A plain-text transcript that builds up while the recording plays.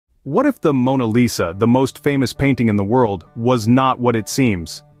What if the Mona Lisa, the most famous painting in the world, was not what it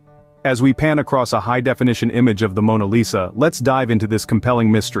seems? As we pan across a high-definition image of the Mona Lisa, let's dive into this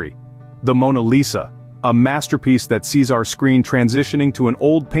compelling mystery. The Mona Lisa, a masterpiece that sees our screen transitioning to an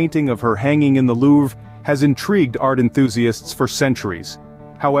old painting of her hanging in the Louvre, has intrigued art enthusiasts for centuries.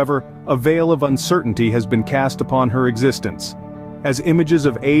 However, a veil of uncertainty has been cast upon her existence. As images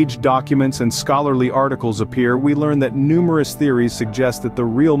of aged documents and scholarly articles appear, we learn that numerous theories suggest that the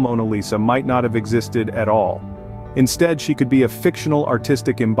real Mona Lisa might not have existed at all. Instead, she could be a fictional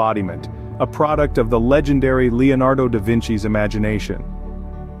artistic embodiment, a product of the legendary Leonardo da Vinci's imagination.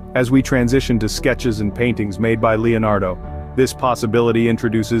 As we transition to sketches and paintings made by Leonardo, this possibility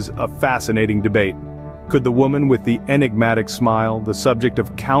introduces a fascinating debate. Could the woman with the enigmatic smile, the subject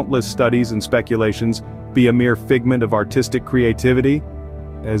of countless studies and speculations, be a mere figment of artistic creativity?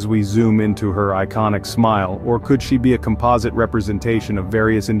 As we zoom into her iconic smile, or could she be a composite representation of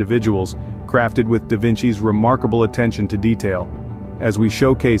various individuals, crafted with Da Vinci's remarkable attention to detail? As we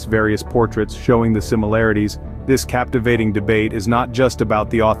showcase various portraits showing the similarities, this captivating debate is not just about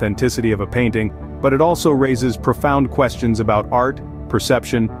the authenticity of a painting, but it also raises profound questions about art,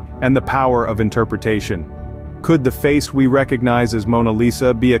 perception, and the power of interpretation. Could the face we recognize as Mona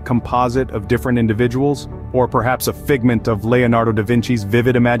Lisa be a composite of different individuals, or perhaps a figment of Leonardo da Vinci's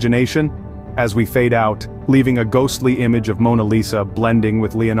vivid imagination? As we fade out, leaving a ghostly image of Mona Lisa blending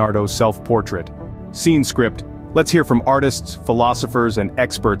with Leonardo's self-portrait. Scene script, let's hear from artists, philosophers, and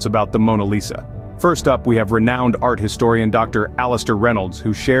experts about the Mona Lisa. First up, we have renowned art historian Dr. Alistair Reynolds,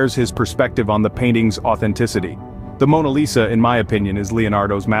 who shares his perspective on the painting's authenticity. The Mona Lisa, in my opinion, is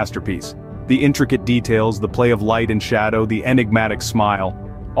Leonardo's masterpiece. The intricate details, the play of light and shadow, the enigmatic smile,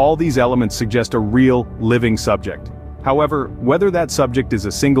 all these elements suggest a real, living subject. However, whether that subject is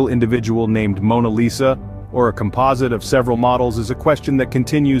a single individual named Mona Lisa, or a composite of several models is a question that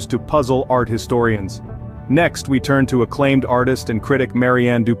continues to puzzle art historians. Next, we turn to acclaimed artist and critic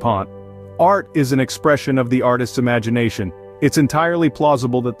Marianne Dupont. Art is an expression of the artist's imagination. It's entirely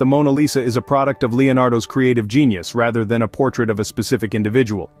plausible that the Mona Lisa is a product of Leonardo's creative genius rather than a portrait of a specific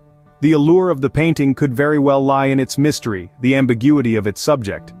individual. The allure of the painting could very well lie in its mystery, the ambiguity of its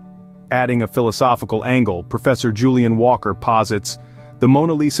subject. Adding a philosophical angle, Professor Julian Walker posits, the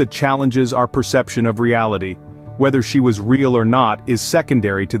Mona Lisa challenges our perception of reality. Whether she was real or not is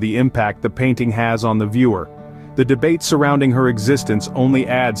secondary to the impact the painting has on the viewer. The debate surrounding her existence only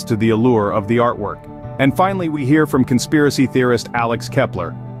adds to the allure of the artwork. And finally, we hear from conspiracy theorist Alex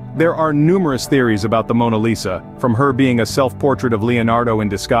Kepler. There are numerous theories about the Mona Lisa, from her being a self-portrait of Leonardo in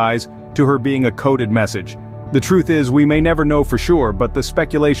disguise, to her being a coded message. The truth is, we may never know for sure, but the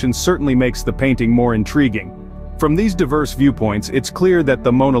speculation certainly makes the painting more intriguing. From these diverse viewpoints, it's clear that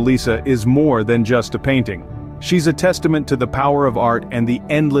the Mona Lisa is more than just a painting. She's a testament to the power of art and the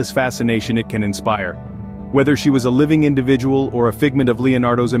endless fascination it can inspire. Whether she was a living individual or a figment of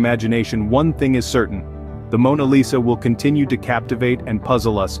Leonardo's imagination, one thing is certain. The Mona Lisa will continue to captivate and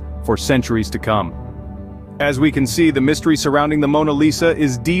puzzle us for centuries to come. As we can see, the mystery surrounding the Mona Lisa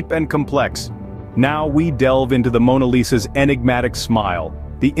is deep and complex. Now we delve into the Mona Lisa's enigmatic smile,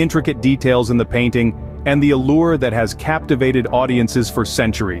 the intricate details in the painting, and the allure that has captivated audiences for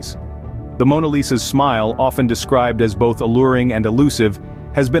centuries. The Mona Lisa's smile, often described as both alluring and elusive,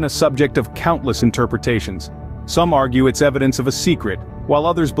 has been a subject of countless interpretations. Some argue it's evidence of a secret, while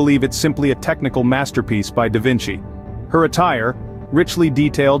others believe it's simply a technical masterpiece by Da Vinci. Her attire, richly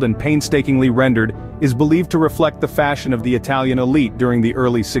detailed and painstakingly rendered, is believed to reflect the fashion of the Italian elite during the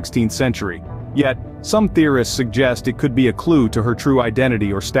early 16th century. Yet, some theorists suggest it could be a clue to her true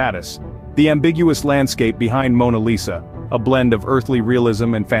identity or status. The ambiguous landscape behind Mona Lisa, a blend of earthly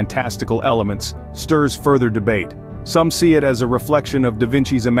realism and fantastical elements, stirs further debate. Some see it as a reflection of Da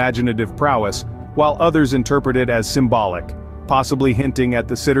Vinci's imaginative prowess, while others interpret it as symbolic, possibly hinting at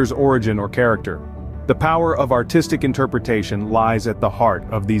the sitter's origin or character. The power of artistic interpretation lies at the heart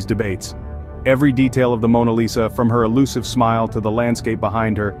of these debates. Every detail of the Mona Lisa, from her elusive smile to the landscape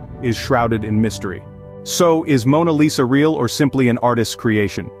behind her, is shrouded in mystery. So, is Mona Lisa real or simply an artist's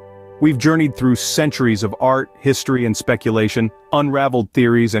creation? We've journeyed through centuries of art, history, and speculation, unraveled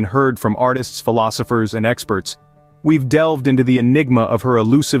theories, and heard from artists, philosophers, and experts. We've delved into the enigma of her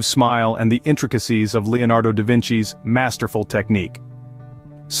elusive smile and the intricacies of Leonardo da Vinci's masterful technique.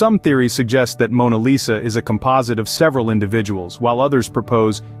 Some theories suggest that Mona Lisa is a composite of several individuals, while others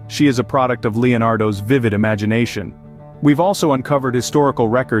propose she is a product of Leonardo's vivid imagination. We've also uncovered historical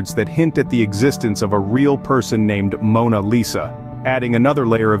records that hint at the existence of a real person named Mona Lisa, adding another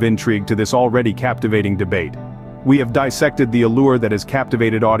layer of intrigue to this already captivating debate. We have dissected the allure that has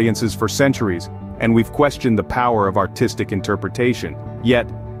captivated audiences for centuries, and we've questioned the power of artistic interpretation. Yet,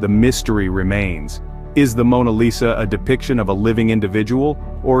 the mystery remains. Is the Mona Lisa a depiction of a living individual,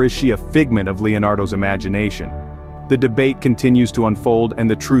 or is she a figment of Leonardo's imagination? The debate continues to unfold and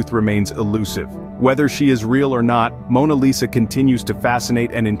the truth remains elusive. Whether she is real or not, Mona Lisa continues to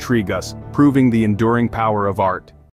fascinate and intrigue us, proving the enduring power of art.